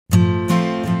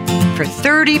for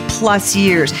 30 plus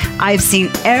years. I've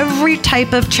seen every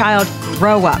type of child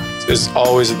grow up. It's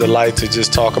always a delight to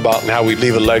just talk about how we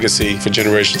leave a legacy for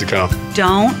generations to come.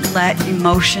 Don't let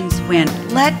emotions win.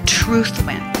 Let truth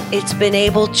win. It's been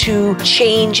able to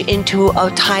change into a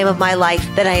time of my life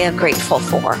that I am grateful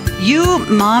for. You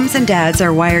moms and dads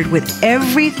are wired with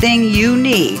everything you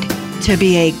need to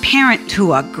be a parent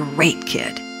to a great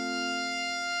kid.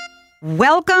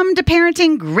 Welcome to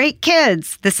Parenting Great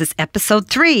Kids. This is episode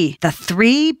 3, the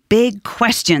 3 big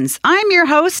questions. I'm your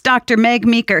host, Dr. Meg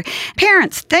Meeker.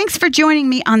 Parents, thanks for joining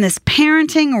me on this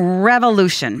parenting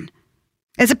revolution.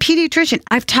 As a pediatrician,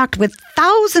 I've talked with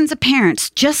thousands of parents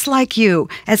just like you.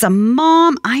 As a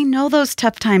mom, I know those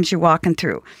tough times you're walking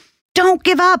through. Don't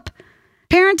give up.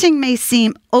 Parenting may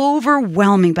seem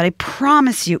overwhelming, but I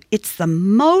promise you, it's the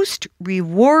most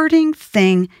rewarding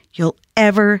thing you'll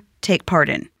ever take part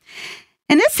in.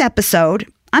 In this episode,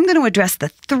 I'm going to address the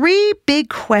 3 big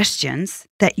questions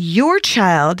that your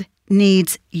child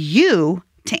needs you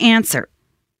to answer.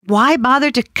 Why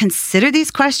bother to consider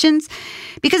these questions?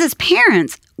 Because as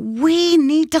parents, we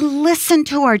need to listen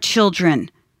to our children.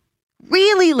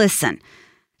 Really listen.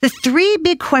 The 3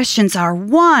 big questions are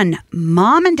 1,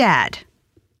 Mom and Dad,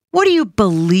 what do you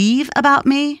believe about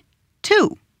me?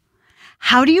 2,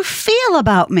 how do you feel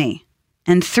about me?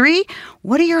 And 3,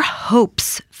 what are your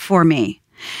hopes for me?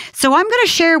 So I'm going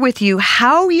to share with you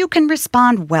how you can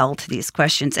respond well to these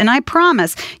questions. And I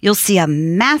promise you'll see a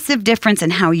massive difference in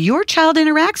how your child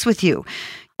interacts with you.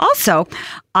 Also,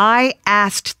 I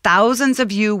asked thousands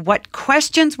of you what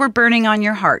questions were burning on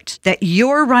your heart that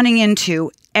you're running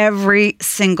into every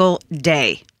single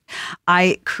day.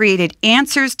 I created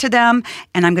answers to them,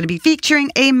 and I'm going to be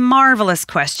featuring a marvelous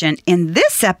question. In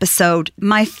this episode,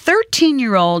 my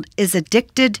 13-year-old is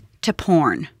addicted to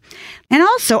porn. And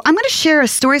also, I'm going to share a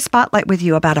story spotlight with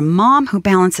you about a mom who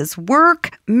balances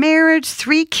work, marriage,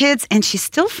 3 kids, and she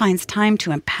still finds time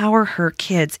to empower her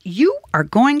kids. You are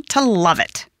going to love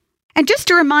it. And just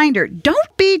a reminder,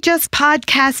 don't be just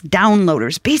podcast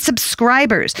downloaders, be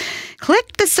subscribers.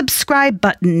 Click the subscribe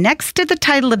button next to the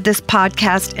title of this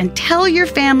podcast and tell your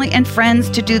family and friends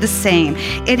to do the same.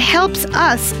 It helps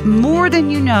us more than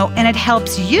you know, and it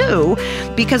helps you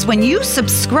because when you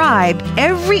subscribe,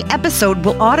 every episode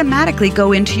will automatically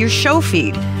go into your show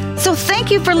feed. So thank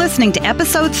you for listening to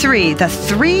episode 3, the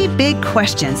 3 big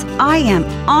questions. I am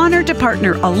honored to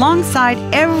partner alongside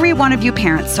every one of you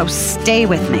parents, so stay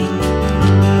with me.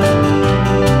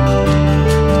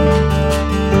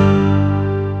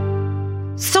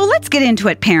 So let's get into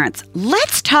it, parents.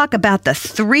 Let's talk about the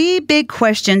 3 big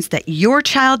questions that your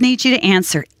child needs you to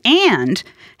answer and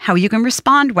how you can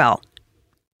respond well.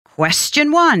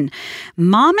 Question 1,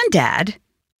 Mom and Dad,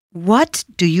 what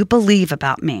do you believe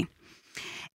about me?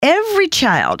 Every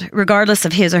child, regardless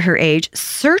of his or her age,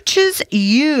 searches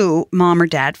you, mom or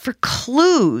dad, for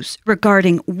clues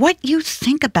regarding what you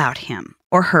think about him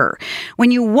or her. When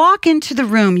you walk into the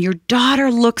room, your daughter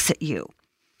looks at you.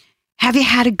 Have you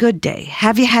had a good day?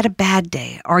 Have you had a bad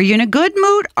day? Are you in a good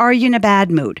mood? Are you in a bad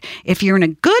mood? If you're in a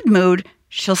good mood,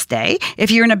 she'll stay. If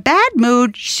you're in a bad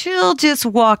mood, she'll just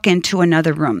walk into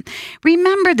another room.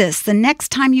 Remember this, the next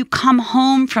time you come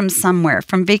home from somewhere,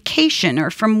 from vacation or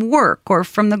from work or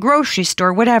from the grocery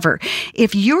store, whatever,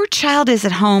 if your child is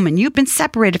at home and you've been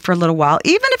separated for a little while,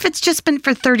 even if it's just been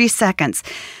for 30 seconds,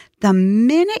 the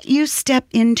minute you step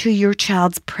into your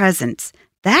child's presence,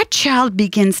 that child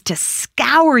begins to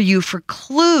scour you for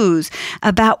clues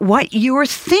about what you're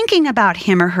thinking about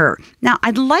him or her. Now,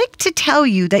 I'd like to tell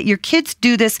you that your kids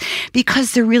do this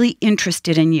because they're really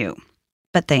interested in you,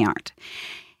 but they aren't.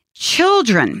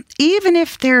 Children, even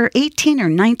if they're 18 or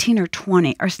 19 or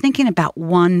 20, are thinking about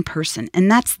one person, and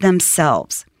that's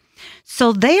themselves.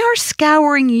 So they are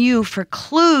scouring you for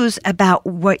clues about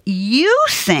what you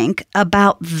think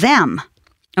about them.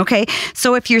 Okay,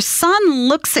 so if your son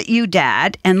looks at you,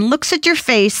 Dad, and looks at your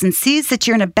face and sees that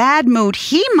you're in a bad mood,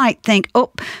 he might think,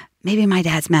 oh, maybe my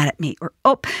dad's mad at me, or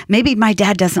oh, maybe my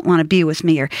dad doesn't want to be with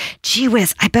me, or gee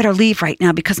whiz, I better leave right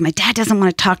now because my dad doesn't want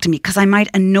to talk to me because I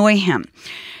might annoy him.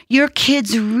 Your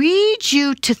kids read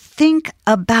you to think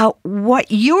about what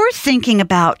you're thinking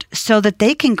about so that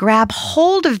they can grab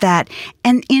hold of that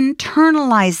and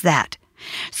internalize that.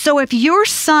 So if your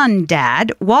son,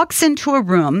 Dad, walks into a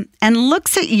room and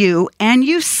looks at you and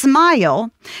you smile,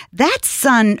 that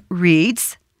son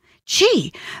reads,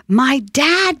 gee, my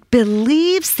dad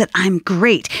believes that I'm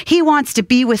great. He wants to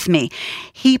be with me.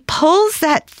 He pulls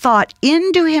that thought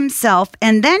into himself,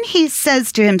 and then he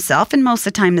says to himself, and most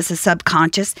of the time this is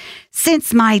subconscious,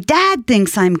 since my dad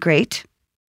thinks I'm great,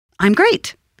 I'm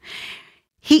great.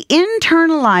 He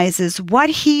internalizes what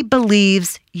he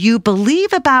believes you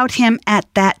believe about him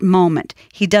at that moment.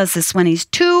 He does this when he's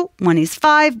 2, when he's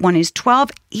 5, when he's 12,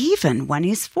 even when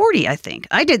he's 40, I think.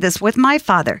 I did this with my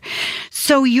father.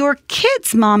 So your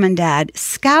kids, mom and dad,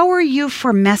 scour you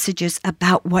for messages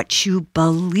about what you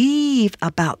believe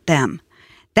about them.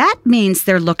 That means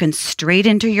they're looking straight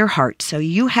into your heart. So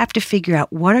you have to figure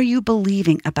out, what are you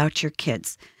believing about your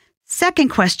kids? Second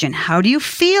question, how do you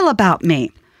feel about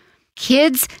me?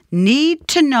 Kids need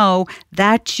to know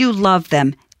that you love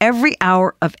them every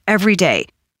hour of every day.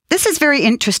 This is very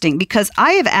interesting because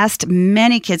I have asked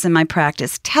many kids in my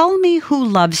practice, tell me who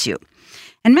loves you.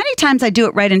 And many times I do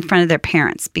it right in front of their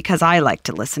parents because I like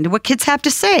to listen to what kids have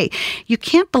to say. You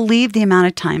can't believe the amount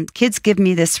of time kids give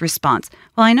me this response.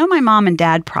 Well, I know my mom and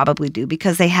dad probably do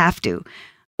because they have to.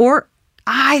 Or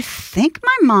I think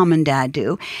my mom and dad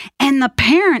do. And the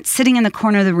parent sitting in the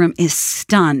corner of the room is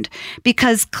stunned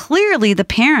because clearly the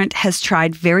parent has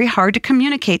tried very hard to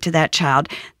communicate to that child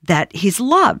that he's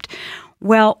loved.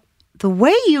 Well, the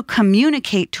way you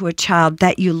communicate to a child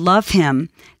that you love him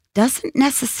doesn't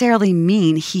necessarily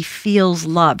mean he feels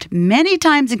loved. Many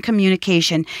times in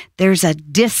communication, there's a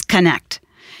disconnect.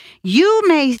 You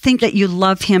may think that you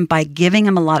love him by giving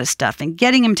him a lot of stuff and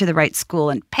getting him to the right school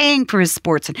and paying for his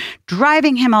sports and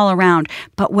driving him all around.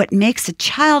 But what makes a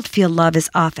child feel love is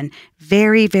often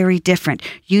very, very different.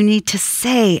 You need to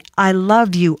say, I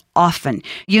love you often.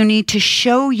 You need to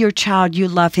show your child you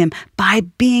love him by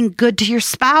being good to your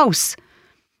spouse.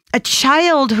 A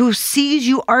child who sees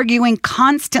you arguing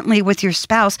constantly with your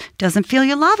spouse doesn't feel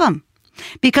you love him.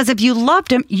 Because if you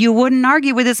loved him, you wouldn't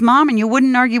argue with his mom and you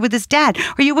wouldn't argue with his dad,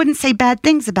 or you wouldn't say bad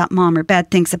things about mom or bad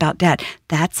things about dad.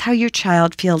 That's how your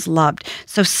child feels loved.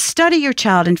 So study your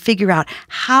child and figure out,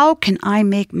 how can I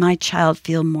make my child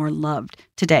feel more loved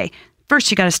today?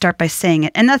 First, you got to start by saying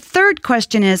it. And the third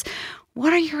question is,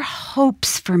 what are your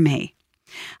hopes for me?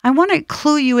 I want to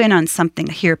clue you in on something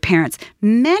here, parents.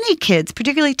 Many kids,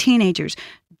 particularly teenagers,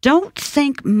 don't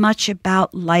think much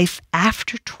about life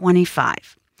after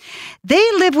 25.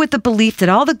 They live with the belief that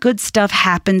all the good stuff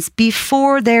happens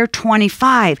before they're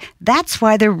 25. That's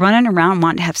why they're running around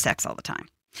wanting to have sex all the time.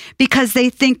 Because they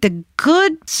think the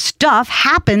good stuff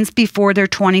happens before they're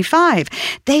 25.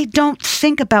 They don't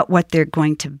think about what they're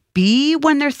going to be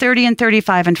when they're 30 and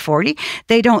 35 and 40.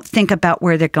 They don't think about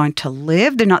where they're going to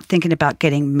live. They're not thinking about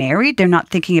getting married. They're not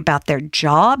thinking about their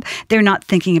job. They're not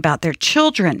thinking about their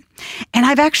children. And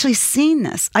I've actually seen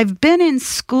this. I've been in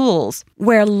schools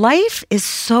where life is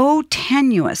so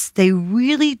tenuous, they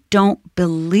really don't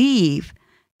believe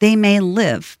they may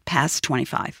live past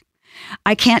 25.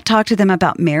 I can't talk to them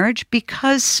about marriage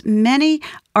because many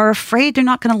are afraid they're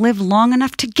not going to live long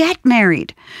enough to get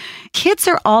married. Kids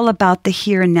are all about the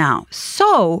here and now.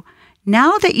 So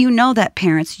now that you know that,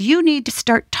 parents, you need to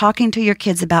start talking to your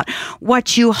kids about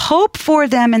what you hope for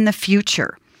them in the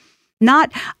future.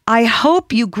 Not, I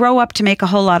hope you grow up to make a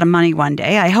whole lot of money one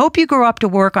day. I hope you grow up to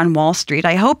work on Wall Street.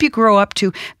 I hope you grow up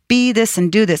to be this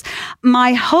and do this.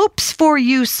 My hopes for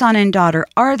you, son and daughter,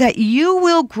 are that you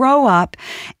will grow up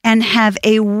and have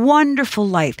a wonderful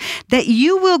life, that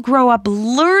you will grow up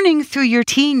learning through your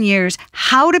teen years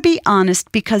how to be honest,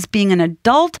 because being an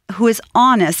adult who is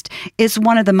honest is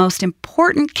one of the most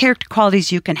important character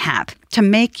qualities you can have to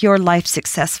make your life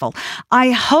successful.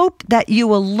 I hope that you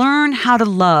will learn how to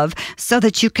love so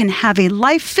that you can have a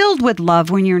life filled with love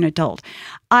when you're an adult.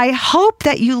 I hope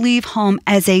that you leave home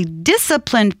as a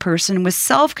disciplined person with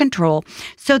self-control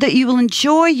so that you will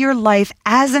enjoy your life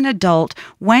as an adult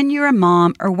when you're a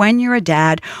mom or when you're a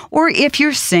dad, or if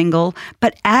you're single,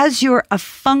 but as you're a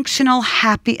functional,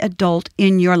 happy adult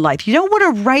in your life. You don't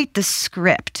want to write the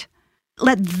script.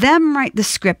 Let them write the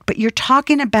script, but you're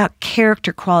talking about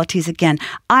character qualities again.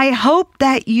 I hope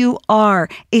that you are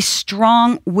a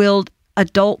strong-willed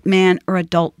adult man or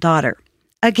adult daughter.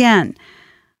 Again,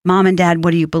 Mom and Dad,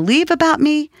 what do you believe about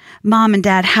me? Mom and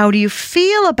Dad, how do you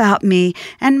feel about me?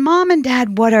 And Mom and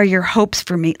Dad, what are your hopes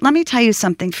for me? Let me tell you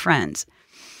something, friends.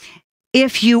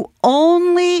 If you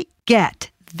only get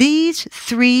these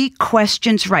 3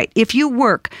 questions right, if you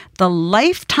work the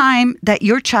lifetime that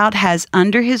your child has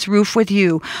under his roof with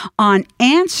you on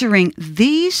answering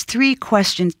these 3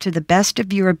 questions to the best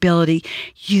of your ability,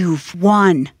 you've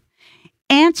won.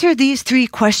 Answer these 3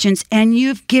 questions and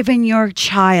you've given your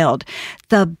child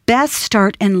the best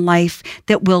start in life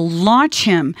that will launch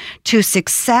him to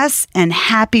success and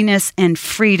happiness and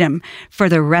freedom for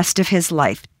the rest of his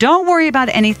life. Don't worry about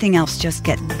anything else. Just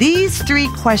get these 3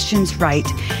 questions right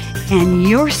and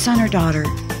your son or daughter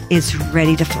is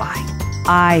ready to fly.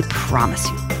 I promise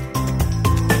you.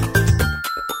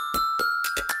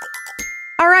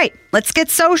 All right. right, let's get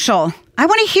social. I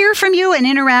want to hear from you and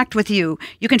interact with you.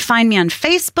 You can find me on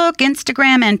Facebook,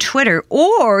 Instagram, and Twitter,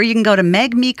 or you can go to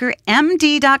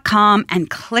megmeekermd.com and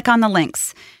click on the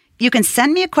links. You can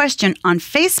send me a question on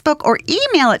Facebook or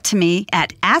email it to me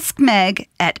at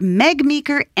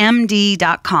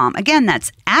askmeg@megmeekermd.com. Again,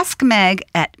 that's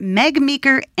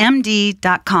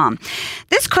askmeg@megmeekermd.com.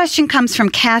 This question comes from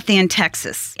Kathy in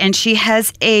Texas, and she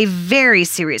has a very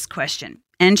serious question.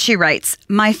 And she writes,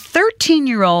 my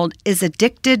 13-year-old is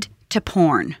addicted to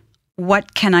porn.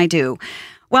 What can I do?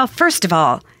 Well, first of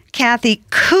all, Kathy,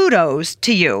 kudos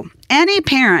to you. Any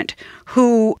parent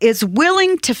who is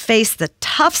willing to face the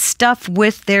tough stuff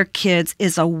with their kids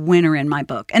is a winner in my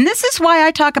book. And this is why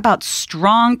I talk about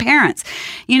strong parents.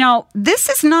 You know, this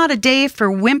is not a day for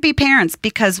wimpy parents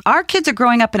because our kids are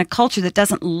growing up in a culture that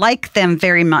doesn't like them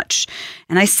very much.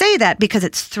 And I say that because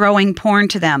it's throwing porn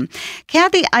to them.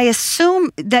 Kathy, I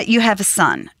assume that you have a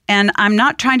son. And I'm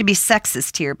not trying to be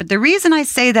sexist here, but the reason I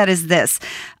say that is this.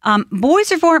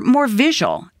 Boys are more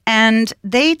visual. And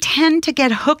they tend to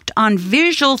get hooked on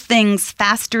visual things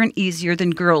faster and easier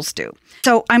than girls do.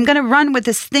 So I'm going to run with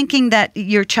this thinking that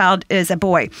your child is a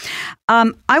boy.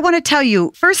 I want to tell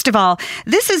you, first of all,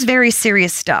 this is very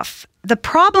serious stuff. The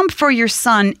problem for your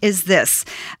son is this.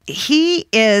 He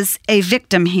is a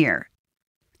victim here.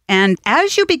 And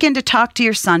as you begin to talk to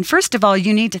your son, first of all,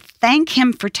 you need to thank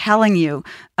him for telling you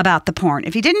about the porn.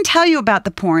 If he didn't tell you about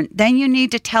the porn, then you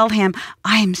need to tell him,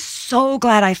 I am so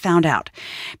glad I found out.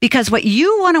 Because what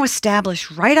you want to establish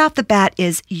right off the bat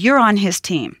is you're on his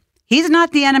team. He's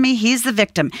not the enemy, he's the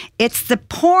victim. It's the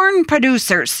porn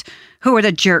producers who are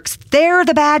the jerks. They're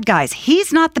the bad guys.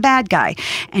 He's not the bad guy.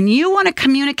 And you want to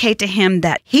communicate to him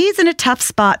that he's in a tough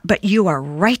spot, but you are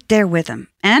right there with him.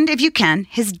 And if you can,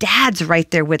 his dad's right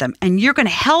there with him. And you're going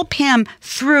to help him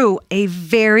through a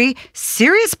very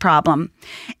serious problem.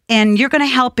 And you're going to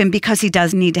help him because he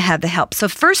does need to have the help. So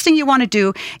first thing you want to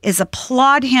do is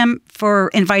applaud him for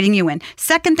inviting you in.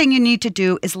 Second thing you need to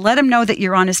do is let him know that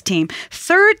you're on his team.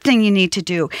 Third thing you need to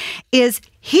do is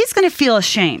he's going to feel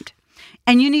ashamed.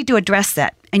 And you need to address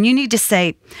that. And you need to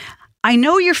say, I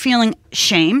know you're feeling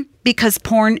shame because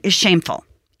porn is shameful.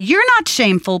 You're not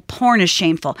shameful. Porn is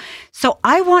shameful. So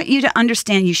I want you to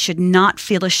understand you should not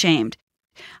feel ashamed.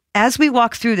 As we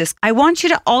walk through this, I want you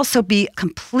to also be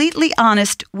completely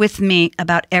honest with me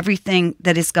about everything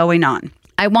that is going on.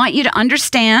 I want you to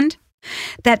understand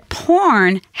that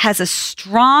porn has a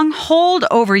strong hold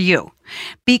over you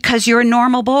because you're a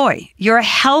normal boy. You're a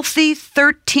healthy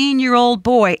 13-year-old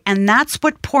boy, and that's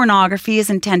what pornography is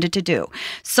intended to do.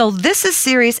 So this is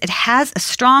serious. It has a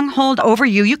strong hold over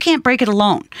you. You can't break it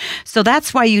alone. So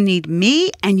that's why you need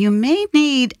me, and you may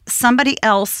need somebody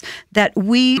else that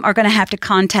we are going to have to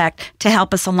contact to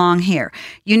help us along here.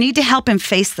 You need to help him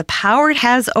face the power it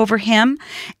has over him,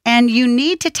 and you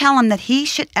need to tell him that he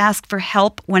should ask for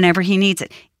help whenever he needs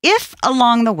it. If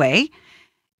along the way,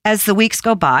 as the weeks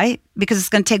go by, because it's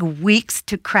going to take weeks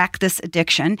to crack this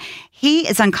addiction, he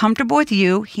is uncomfortable with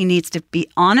you. He needs to be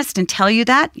honest and tell you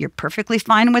that. You're perfectly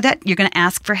fine with it. You're going to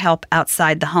ask for help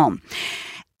outside the home.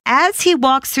 As he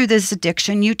walks through this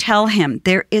addiction, you tell him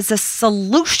there is a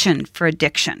solution for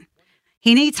addiction.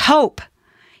 He needs hope.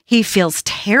 He feels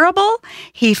terrible.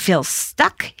 He feels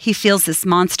stuck. He feels this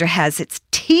monster has its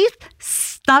teeth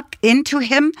stuck into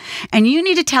him. And you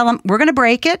need to tell him, we're going to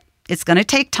break it. It's going to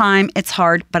take time. It's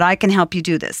hard, but I can help you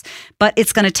do this. But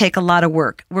it's going to take a lot of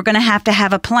work. We're going to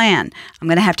have a plan. I'm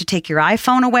going to have to take your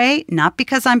iPhone away, not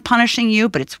because I'm punishing you,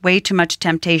 but it's way too much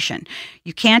temptation.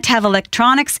 You can't have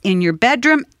electronics in your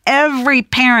bedroom. Every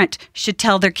parent should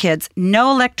tell their kids,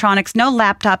 no electronics, no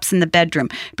laptops in the bedroom,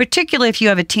 particularly if you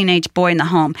have a teenage boy in the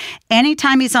home.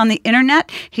 Anytime he's on the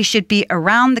internet, he should be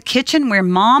around the kitchen where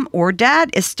mom or dad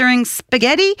is stirring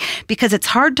spaghetti, because it's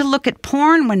hard to look at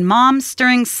porn when mom's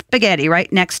stirring spaghetti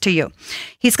right next to you.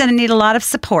 He's going to need a lot of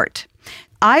support.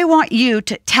 I want you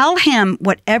to tell him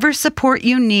whatever support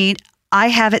you need, I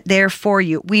have it there for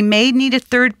you. We may need a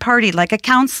third party like a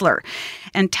counselor,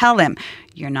 and tell him,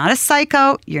 you're not a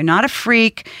psycho, you're not a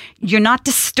freak, you're not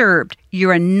disturbed.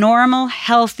 You're a normal,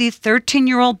 healthy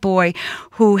 13-year-old boy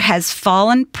who has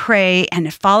fallen prey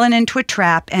and fallen into a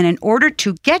trap. And in order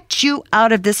to get you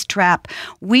out of this trap,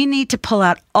 we need to pull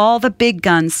out all the big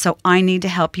guns. So I need to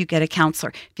help you get a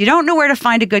counselor. If you don't know where to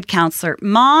find a good counselor,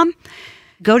 Mom,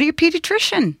 go to your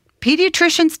pediatrician.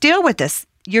 Pediatricians deal with this.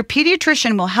 Your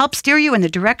pediatrician will help steer you in the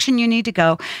direction you need to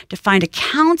go to find a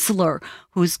counselor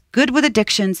who's good with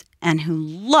addictions and who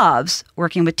loves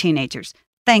working with teenagers.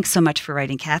 Thanks so much for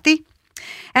writing, Kathy.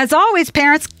 As always,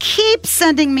 parents, keep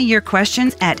sending me your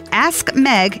questions at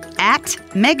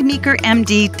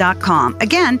askmeg@megmeekermd.com.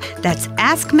 Again, that's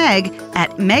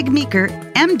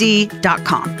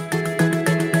askmeg@megmeekermd.com.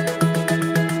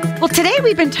 Well, today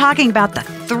we've been talking about the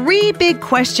 3 big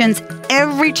questions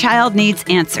every child needs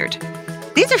answered.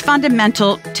 These are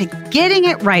fundamental to getting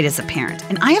it right as a parent.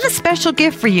 And I have a special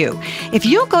gift for you. If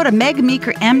you'll go to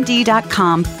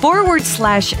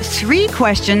megmeekermd.com/3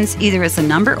 questions, either as a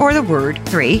number or the word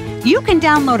 3, you can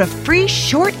download a free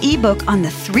short ebook on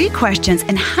the 3 questions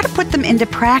and how to put them into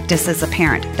practice as a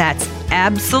parent. That's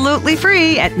absolutely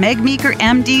free at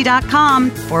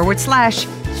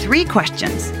megmeekermd.com/3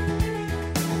 questions.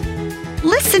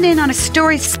 Listen in on a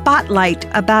story spotlight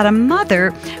about a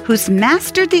mother who's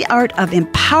mastered the art of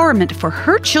empowerment for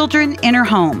her children in her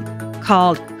home,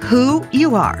 called Who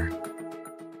You Are.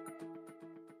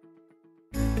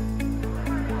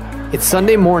 It's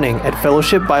Sunday morning at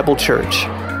Fellowship Bible Church.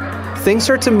 Things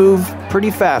start to move pretty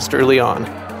fast early on.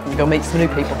 Go meet some new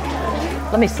people.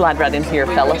 Let me slide right in here,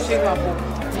 fellas.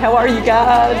 How are you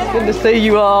guys? Good to see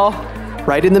you all.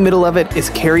 Right in the middle of it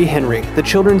is Carrie Henry, the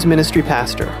children's ministry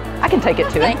pastor. I can take it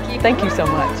to him. Thank you so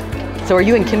much. So are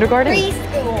you in kindergarten?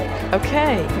 Preschool.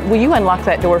 Okay. Will you unlock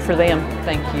that door for them?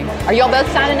 Thank you. Are y'all both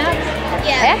signing up?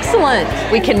 Yeah. Excellent.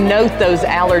 We can note those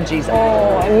allergies.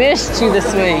 Oh, I missed you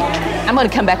this week. I'm going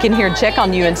to come back in here and check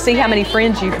on you and see how many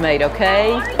friends you've made,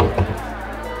 okay?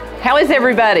 How is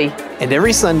everybody? And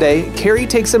every Sunday, Carrie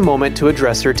takes a moment to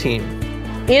address her team.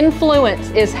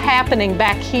 Influence is happening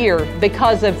back here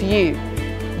because of you.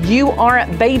 You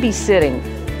aren't babysitting.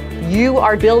 You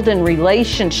are building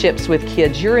relationships with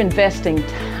kids. You're investing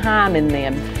time in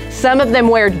them. Some of them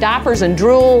wear diapers and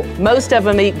drool. Most of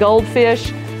them eat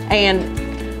goldfish. And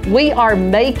we are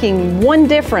making one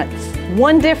difference.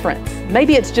 One difference.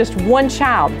 Maybe it's just one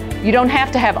child. You don't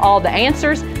have to have all the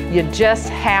answers. You just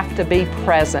have to be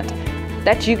present.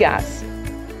 That's you guys.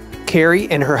 Carrie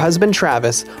and her husband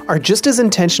Travis are just as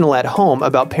intentional at home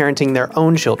about parenting their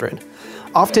own children.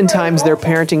 Oftentimes, their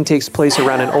parenting takes place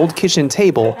around an old kitchen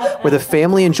table where the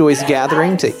family enjoys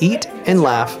gathering to eat and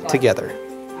laugh together.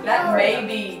 That may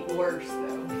be worse,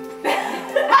 though.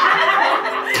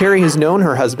 Carrie has known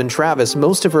her husband Travis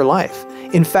most of her life.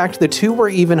 In fact, the two were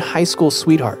even high school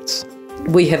sweethearts.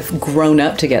 We have grown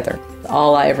up together.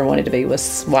 All I ever wanted to be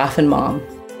was wife and mom.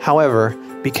 However,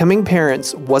 becoming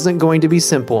parents wasn't going to be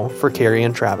simple for Carrie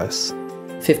and Travis.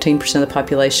 15% of the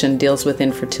population deals with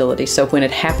infertility. So when it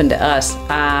happened to us,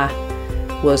 I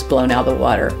was blown out of the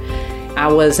water. I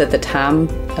was at the time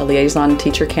a liaison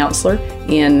teacher counselor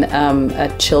in a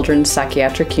children's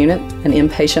psychiatric unit, an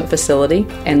inpatient facility,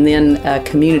 and then a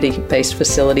community-based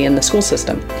facility in the school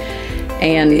system.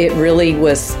 And it really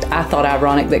was, I thought,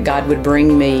 ironic that God would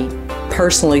bring me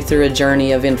personally through a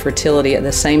journey of infertility at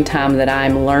the same time that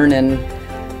I'm learning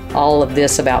all of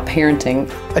this about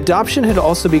parenting. Adoption had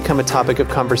also become a topic of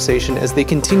conversation as they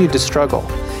continued to struggle.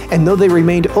 And though they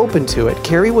remained open to it,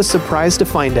 Carrie was surprised to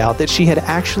find out that she had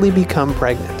actually become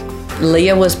pregnant.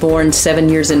 Leah was born 7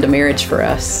 years into marriage for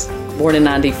us, born in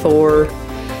 94.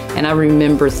 And I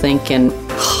remember thinking,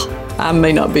 I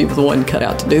may not be the one cut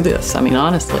out to do this. I mean,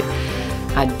 honestly,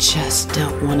 I just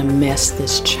don't want to mess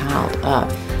this child up.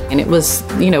 And it was,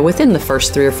 within the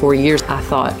first 3 or 4 years, I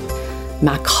thought,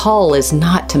 my call is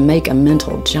not to make a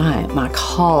mental giant. My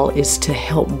call is to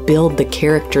help build the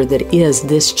character that is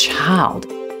this child.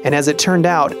 And as it turned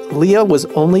out, Leah was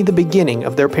only the beginning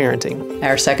of their parenting.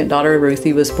 Our second daughter,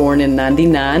 Ruthie, was born in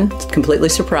 99. It completely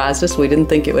surprised us. We didn't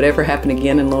think it would ever happen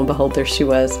again, and lo and behold, there she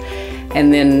was.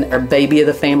 And then our baby of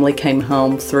the family came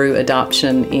home through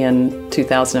adoption in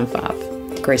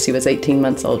 2005. Gracie was 18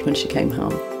 months old when she came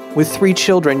home. With 3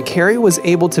 children, Carrie was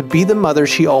able to be the mother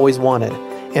she always wanted.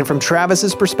 And from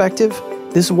Travis's perspective,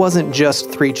 this wasn't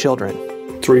just 3 children.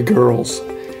 3 girls,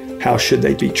 how should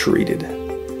they be treated?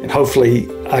 And hopefully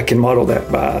I can model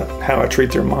that by how I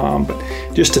treat their mom, but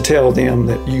just to tell them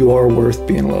that you are worth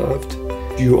being loved.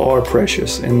 You are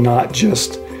precious, and not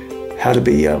just how to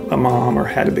be a mom or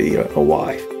how to be a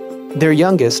wife. Their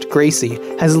youngest, Gracie,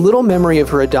 has little memory of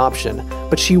her adoption,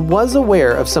 but she was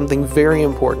aware of something very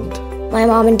important. My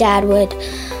mom and dad would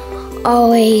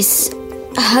always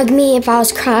hug me if I was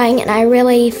crying, and I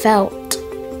really felt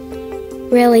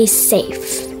really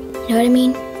safe. You know what I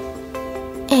mean?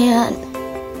 And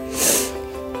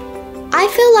I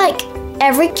feel like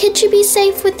every kid should be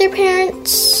safe with their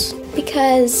parents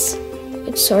because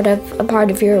it's sort of a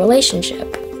part of your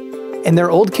relationship. And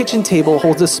their old kitchen table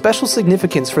holds a special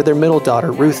significance for their middle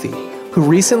daughter, Ruthie, who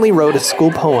recently wrote a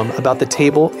school poem about the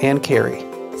table and Carrie.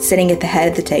 Sitting at the head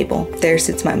of the table, there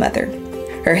sits my mother.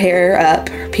 Her hair up,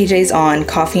 her PJs on,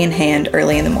 coffee in hand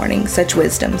early in the morning. Such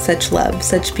wisdom, such love,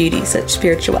 such beauty, such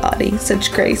spirituality,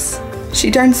 such grace.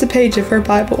 She turns the page of her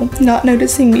Bible, not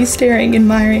noticing me staring,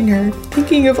 admiring her,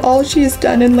 thinking of all she has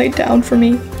done and laid down for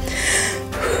me.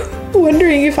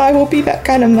 Wondering if I will be that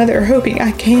kind of mother, hoping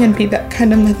I can be that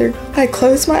kind of mother. I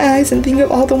close my eyes and think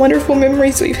of all the wonderful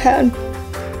memories we've had.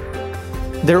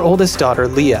 Their oldest daughter,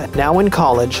 Leah, now in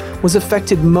college, was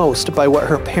affected most by what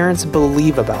her parents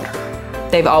believe about her.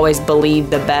 They've always believed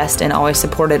the best and always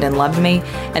supported and loved me,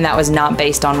 and that was not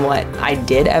based on what I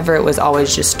did ever. It was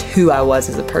always just who I was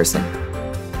as a person.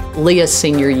 Leah's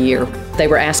senior year, they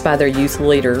were asked by their youth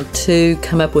leader to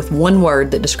come up with one word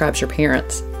that describes your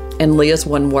parents, and Leah's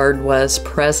one word was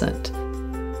present.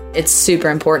 It's super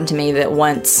important to me that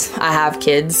once I have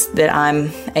kids that I'm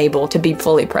able to be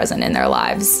fully present in their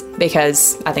lives,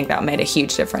 because I think that made a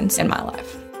huge difference in my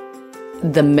life.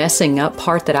 The messing up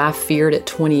part that I feared at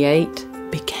 28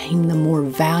 became the more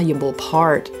valuable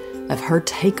part of her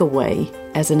takeaway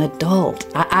as an adult.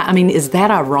 I mean, is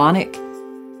that ironic?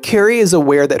 Carrie is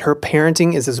aware that her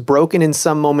parenting is as broken in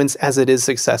some moments as it is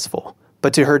successful.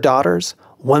 But to her daughters,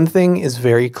 one thing is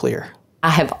very clear. I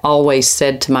have always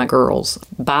said to my girls,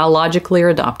 biologically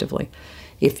or adoptively,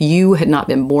 if you had not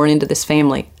been born into this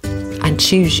family, I'd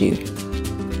choose you.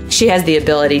 She has the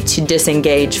ability to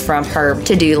disengage from her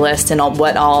to-do list and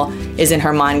what all is in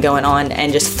her mind going on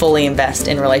and just fully invest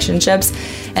in relationships.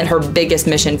 And her biggest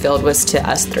mission field was to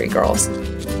us three girls.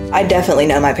 I definitely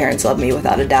know my parents love me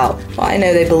without a doubt. Well, I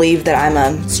know they believe that I'm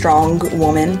a strong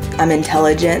woman, I'm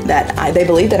intelligent, they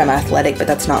believe that I'm athletic, but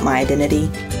that's not my identity.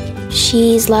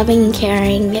 She's loving and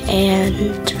caring,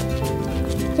 and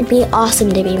it'd be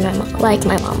awesome to be like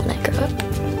my mom when I grow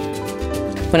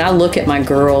up. When I look at my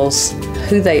girls,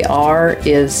 who they are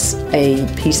is a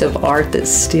piece of art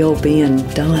that's still being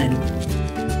done.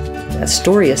 That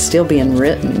story is still being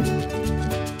written.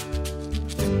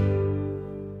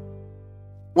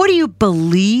 What do you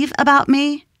believe about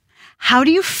me? How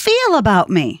do you feel about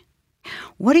me?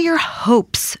 What are your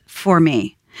hopes for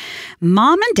me?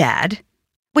 Mom and Dad,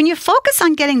 when you focus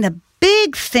on getting the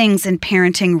big things in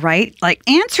parenting right, like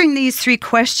answering these 3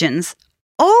 questions,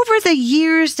 over the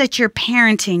years that you're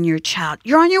parenting your child,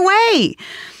 you're on your way.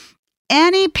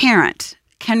 Any parent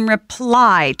can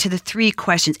reply to the 3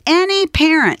 questions. Any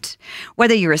parent,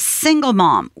 whether you're a single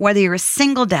mom, whether you're a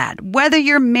single dad, whether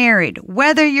you're married,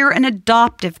 whether you're an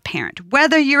adoptive parent,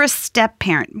 whether you're a step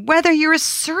parent, whether you're a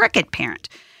surrogate parent.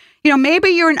 You know, maybe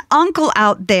you're an uncle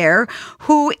out there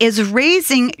who is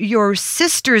raising your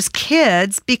sister's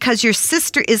kids because your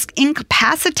sister is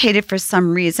incapacitated for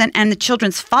some reason and the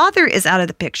children's father is out of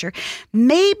the picture.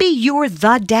 Maybe you're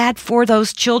the dad for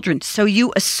those children, so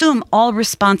you assume all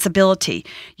responsibility.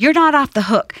 You're not off the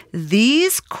hook.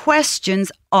 These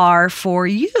questions are for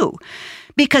you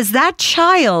because that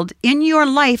child in your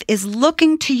life is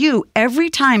looking to you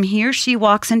every time he or she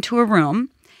walks into a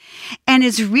room and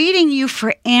is reading you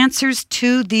for answers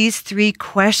to these 3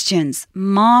 questions.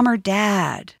 Mom or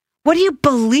Dad, what do you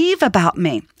believe about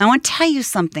me? I want to tell you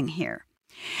something here.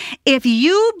 If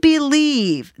you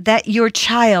believe that your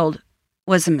child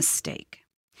was a mistake,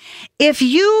 if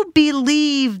you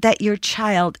believe that your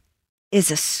child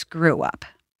is a screw up,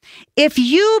 if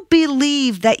you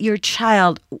believe that your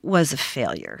child was a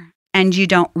failure and you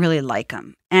don't really like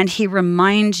him, and he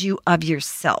reminds you of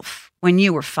yourself when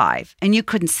you were 5, and you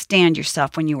couldn't stand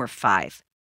yourself when you were 5.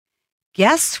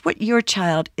 Guess what your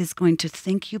child is going to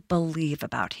think you believe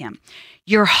about him?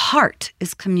 Your heart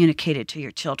is communicated to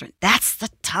your children. That's the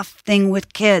tough thing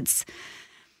with kids.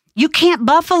 You can't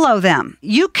buffalo them.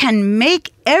 You can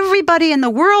make everybody in the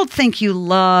world think you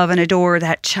love and adore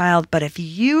that child, but if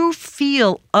you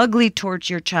feel ugly towards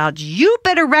your child, you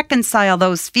better reconcile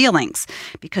those feelings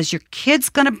because your kid's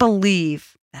going to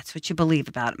believe that's what you believe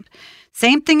about him.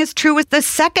 Same thing is true with the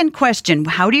second question.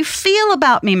 How do you feel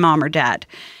about me, Mom or Dad?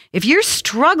 If you're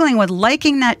struggling with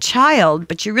liking that child,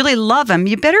 but you really love him,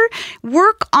 you better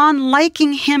work on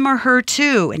liking him or her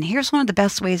too. And here's one of the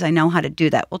best ways I know how to do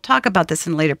that. We'll talk about this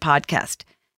in a later podcast.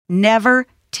 Never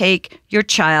take your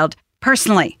child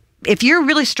personally. If you're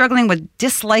really struggling with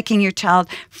disliking your child,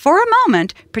 for a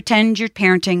moment, pretend you're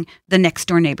parenting the next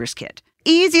door neighbor's kid.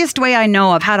 Easiest way I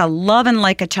know of how to love and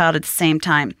like a child at the same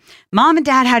time. Mom and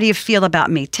Dad, how do you feel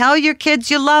about me? Tell your kids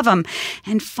you love them.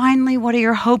 And finally, what are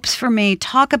your hopes for me?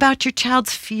 Talk about your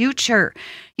child's future.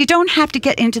 You don't have to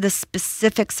get into the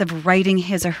specifics of writing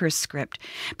his or her script,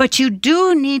 but you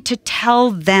do need to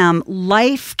tell them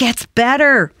life gets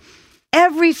better.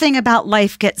 Everything about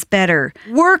life gets better.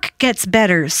 Work gets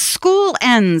better. School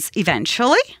ends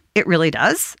eventually. It really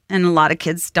does. And a lot of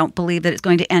kids don't believe that it's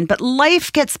going to end, but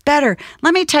life gets better.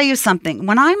 Let me tell you something.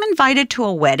 When I'm invited to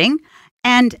a wedding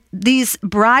and these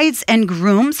brides and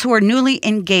grooms who are newly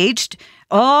engaged,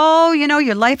 oh,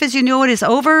 your life as you knew it is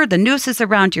over. The noose is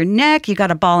around your neck. You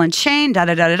got a ball and chain,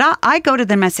 da-da-da-da-da. I go to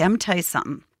them and I say, I'm going to tell you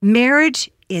something.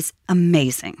 Marriage is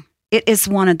amazing. It is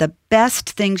one of the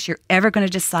best things you're ever going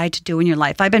to decide to do in your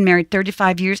life. I've been married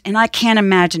 35 years, and I can't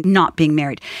imagine not being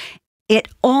married. It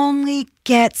only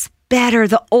gets better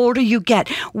the older you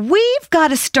get. We've got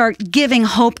to start giving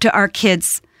hope to our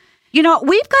kids. We've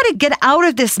got to get out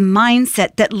of this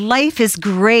mindset that life is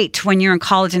great when you're in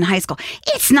college and high school.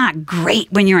 It's not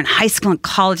great when you're in high school and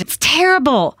college. It's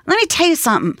terrible. Let me tell you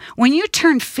something. When you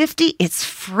turn 50, it's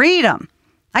freedom.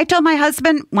 I told my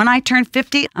husband when I turn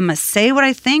 50, I'm going to say what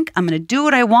I think, I'm going to do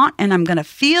what I want, and I'm going to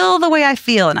feel the way I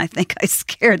feel. And I think I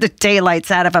scared the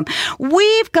daylights out of him.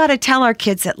 We've got to tell our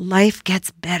kids that life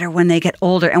gets better when they get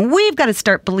older, and we've got to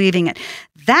start believing it.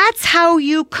 That's how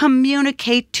you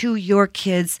communicate to your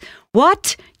kids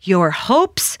what your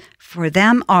hopes for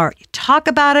them are. You talk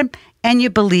about them and you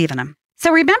believe in them.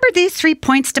 So remember these 3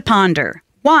 points to ponder.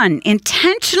 1,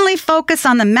 intentionally focus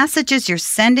on the messages you're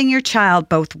sending your child,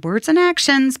 both words and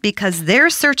actions, because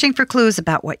they're searching for clues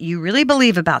about what you really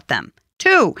believe about them.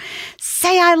 2,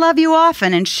 say I love you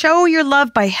often and show your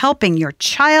love by helping your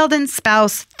child and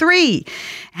spouse. 3,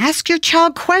 ask your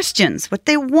child questions, what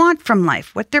they want from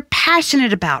life, what they're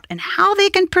passionate about, and how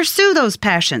they can pursue those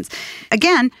passions.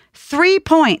 Again, 3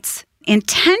 points.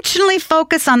 Intentionally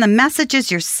focus on the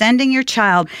messages you're sending your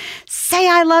child. Say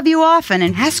I love you often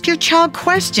and ask your child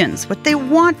questions, what they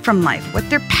want from life, what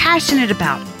they're passionate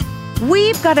about.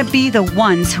 We've got to be the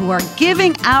ones who are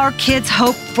giving our kids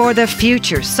hope for the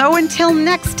future. So until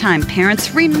next time,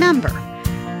 parents, remember,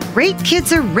 great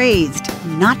kids are raised,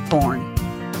 not born.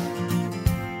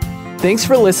 Thanks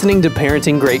for listening to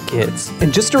Parenting Great Kids.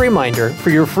 And just a reminder, for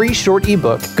your free short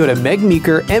ebook, go to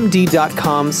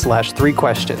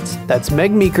megmeekermd.com/3questions. That's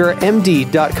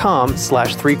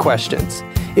megmeekermd.com/3questions.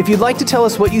 If you'd like to tell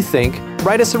us what you think,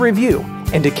 write us a review.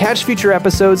 And to catch future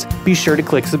episodes, be sure to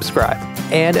click subscribe.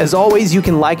 And as always, you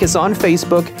can like us on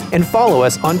Facebook and follow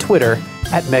us on Twitter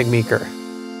 @megmeeker.